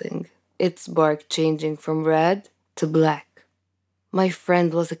wilting, its bark changing from red to black. My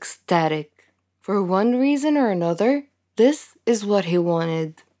friend was ecstatic. For one reason or another, this is what he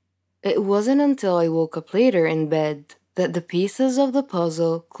wanted. It wasn't until I woke up later in bed that the pieces of the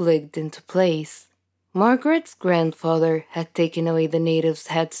puzzle clicked into place. Margaret's grandfather had taken away the natives'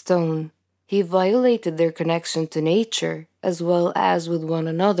 headstone. He violated their connection to nature as well as with one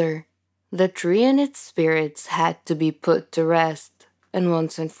another. The tree and its spirits had to be put to rest, and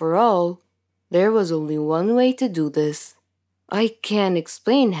once and for all, there was only one way to do this. I can't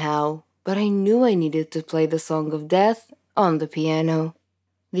explain how, but I knew I needed to play the Song of Death on the piano,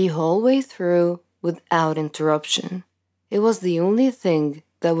 the whole way through without interruption. It was the only thing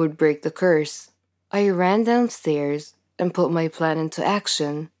that would break the curse. I ran downstairs and put my plan into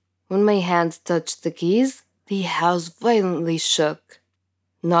action. When my hands touched the keys, the house violently shook,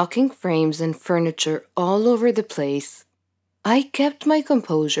 knocking frames and furniture all over the place. I kept my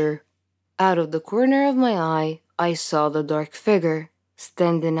composure. Out of the corner of my eye, I saw the dark figure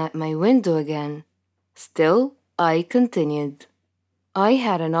standing at my window again. Still, I continued. I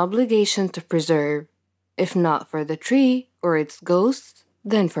had an obligation to preserve, if not for the tree or its ghosts,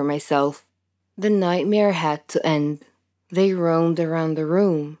 then for myself. The nightmare had to end. They roamed around the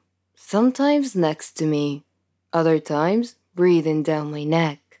room, sometimes next to me, other times breathing down my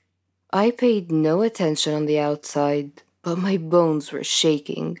neck. I paid no attention on the outside, but my bones were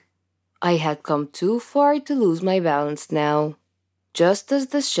shaking. I had come too far to lose my balance now. Just as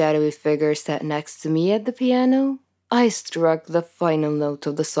the shadowy figure sat next to me at the piano, I struck the final note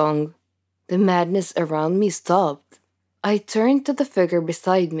of the song. The madness around me stopped. I turned to the figure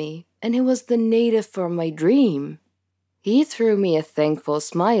beside me, and it was the native from my dream. He threw me a thankful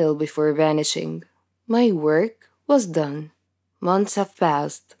smile before vanishing. My work was done. Months have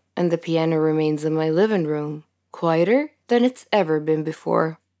passed, and the piano remains in my living room, quieter than it's ever been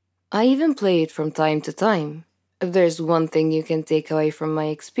before. I even play it from time to time. If there's one thing you can take away from my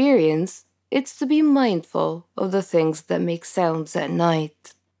experience, it's to be mindful of the things that make sounds at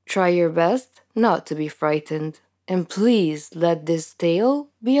night. Try your best not to be frightened, and please let this tale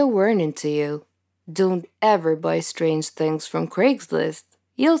be a warning to you. Don't ever buy strange things from Craigslist.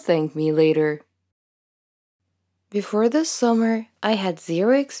 You'll thank me later. Before this summer, I had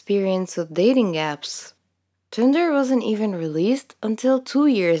zero experience with dating apps. Tinder wasn't even released until 2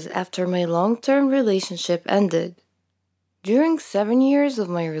 years after my long-term relationship ended. During 7 years of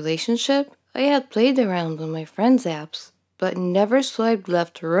my relationship, I had played around with my friends' apps, but never swiped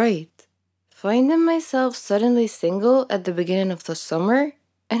left or right. Finding myself suddenly single at the beginning of the summer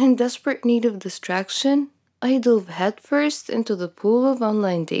and in desperate need of distraction, I dove headfirst into the pool of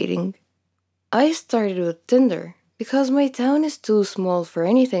online dating. I started with Tinder because my town is too small for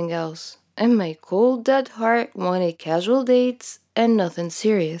anything else, and my cold dead heart wanted casual dates and nothing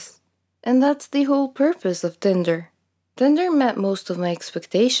serious. And that's the whole purpose of Tinder. Tinder met most of my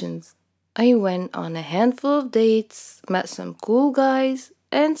expectations. I went on a handful of dates, met some cool guys,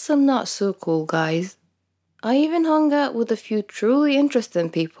 and some not so cool guys. I even hung out with a few truly interesting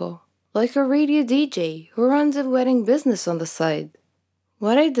people, like a radio DJ who runs a wedding business on the side.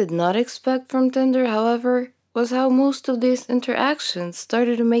 What I did not expect from Tinder, however, was how most of these interactions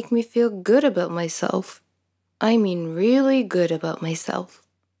started to make me feel good about myself. I mean really good about myself.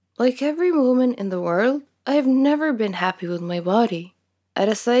 Like every woman in the world, I have never been happy with my body. At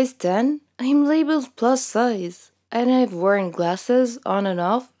a size 10, I am labeled plus size, and I've worn glasses on and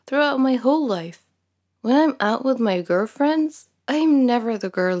off throughout my whole life. When I'm out with my girlfriends, I'm never the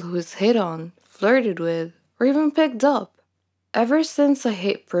girl who is hit on, flirted with, or even picked up. Ever since I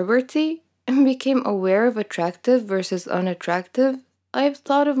hit puberty and became aware of attractive versus unattractive, I've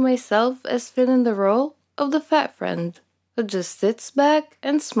thought of myself as filling the role of the fat friend who just sits back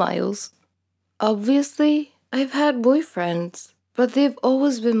and smiles. Obviously, I've had boyfriends, but they've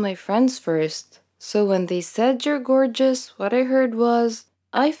always been my friends first. So when they said you're gorgeous, what I heard was,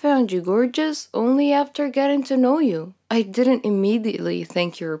 I found you gorgeous only after getting to know you. I didn't immediately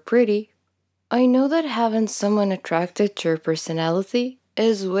think you were pretty. I know that having someone attracted to your personality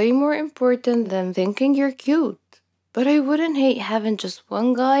is way more important than thinking you're cute. But I wouldn't hate having just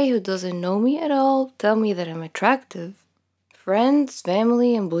one guy who doesn't know me at all tell me that I'm attractive. Friends,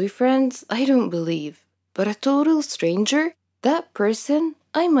 family, and boyfriends, I don't believe. But a total stranger? that person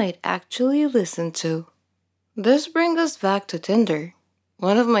I might actually listen to. This brings us back to Tinder.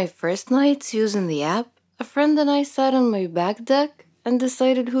 One of my first nights using the app, a friend and I sat on my back deck and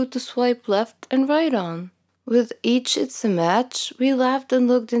decided who to swipe left and right on. With each it's a match, we laughed and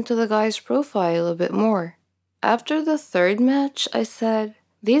looked into the guy's profile a bit more. After the third match, I said,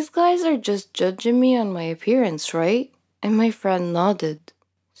 "These guys are just judging me on my appearance, right?" And my friend nodded.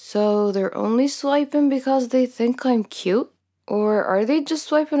 "So they're only swiping because they think I'm cute? Or are they just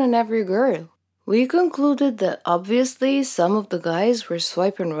swiping on every girl?" We concluded that obviously some of the guys were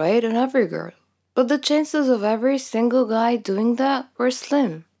swiping right on every girl, but the chances of every single guy doing that were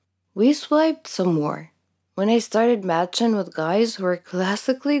slim. We swiped some more. When I started matching with guys who were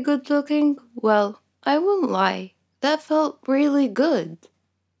classically good looking, well, I won't lie, that felt really good.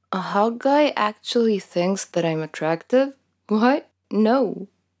 A hot guy actually thinks that I'm attractive? What? No.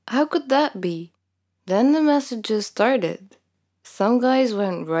 How could that be? Then the messages started. Some guys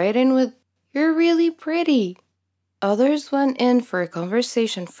went right in with, "You're really pretty." Others went in for a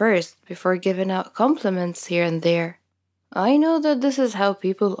conversation first before giving out compliments here and there. I know that this is how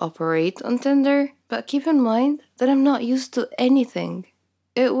people operate on Tinder, but keep in mind that I'm not used to anything.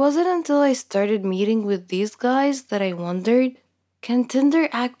 It wasn't until I started meeting with these guys that I wondered, can Tinder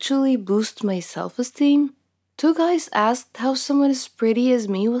actually boost my self-esteem? Two guys asked how someone as pretty as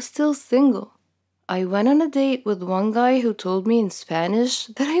me was still single. I went on a date with one guy who told me in Spanish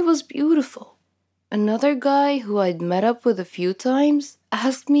that I was beautiful. Another guy who I'd met up with a few times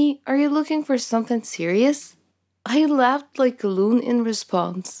asked me, "Are you looking for something serious?" I laughed like a loon in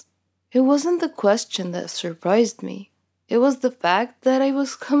response. It wasn't the question that surprised me. It was the fact that I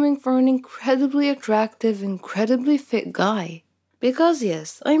was coming from an incredibly attractive, incredibly fit guy. Because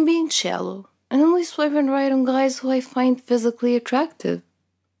yes, I'm being shallow and only swiping right on guys who I find physically attractive.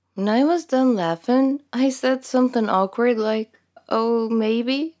 When I was done laughing, I said something awkward like, "Oh,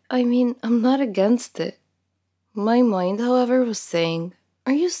 maybe? I mean, I'm not against it." My mind, however, was saying,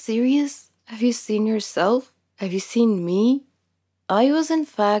 "Are you serious? Have you seen yourself? Have you seen me?" I was in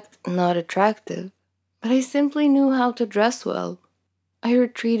fact not attractive, but I simply knew how to dress well. I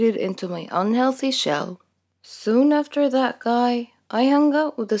retreated into my unhealthy shell. Soon after that guy, I hung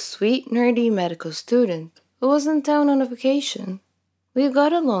out with a sweet, nerdy medical student who was in town on a vacation. We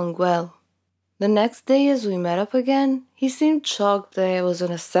got along well. The next day, as we met up again, he seemed shocked that I was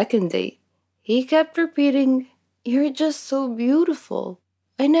on a second date. He kept repeating, "You're just so beautiful.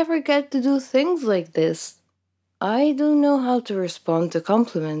 I never get to do things like this." I don't know how to respond to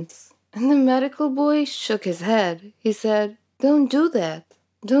compliments. And the medical boy shook his head. He said, "Don't do that.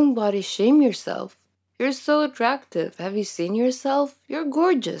 Don't body shame yourself. You're so attractive. Have you seen yourself? You're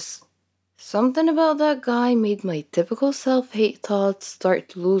gorgeous." Something about that guy made my typical self-hate thoughts start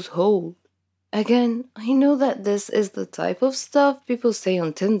to lose hold. Again, I know that this is the type of stuff people say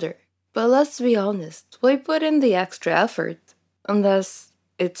on Tinder, but let's be honest, why put in the extra effort? Unless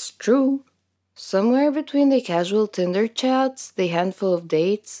it's true. Somewhere between the casual Tinder chats, the handful of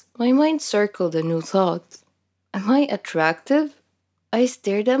dates, my mind circled a new thought. Am I attractive? I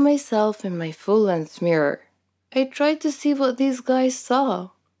stared at myself in my full-length mirror. I tried to see what these guys saw.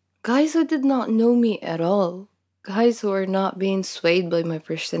 Guys who did not know me at all. Guys who are not being swayed by my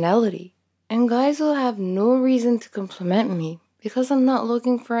personality. And guys who have no reason to compliment me because I'm not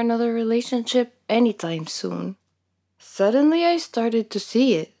looking for another relationship anytime soon. Suddenly I started to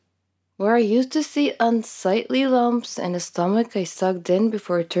see it. Where I used to see unsightly lumps and a stomach I sucked in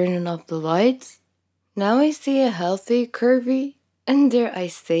before turning off the lights, now I see a healthy, curvy, and dare I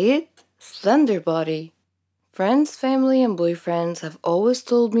say it, slender body. Friends, family, and boyfriends have always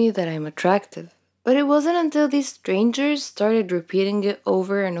told me that I'm attractive, but it wasn't until these strangers started repeating it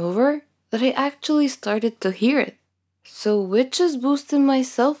over and over that I actually started to hear it. So which is boosting my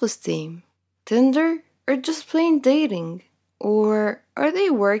self-esteem? Tinder or just plain dating? Or are they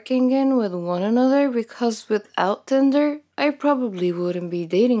working in with one another because without Tinder, I probably wouldn't be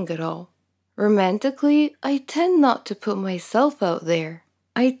dating at all? Romantically, I tend not to put myself out there.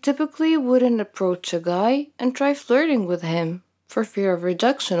 I typically wouldn't approach a guy and try flirting with him, for fear of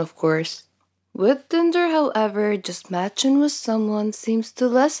rejection, of course. With Tinder, however, just matching with someone seems to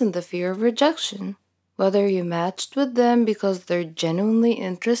lessen the fear of rejection. Whether you matched with them because they're genuinely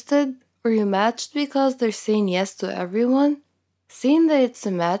interested, or you matched because they're saying yes to everyone, seeing that it's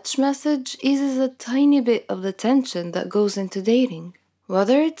a match message eases a tiny bit of the tension that goes into dating.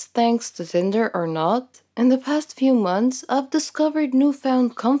 Whether it's thanks to Tinder or not, in the past few months I've discovered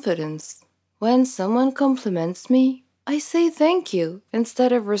newfound confidence. When someone compliments me, I say thank you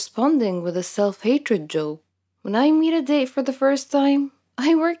instead of responding with a self-hatred joke. When I meet a date for the first time,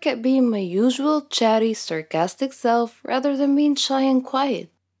 I work at being my usual chatty, sarcastic self rather than being shy and quiet.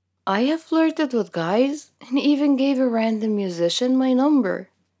 I have flirted with guys and even gave a random musician my number.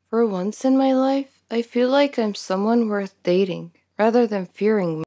 For once in my life, I feel like I'm someone worth dating rather than fearing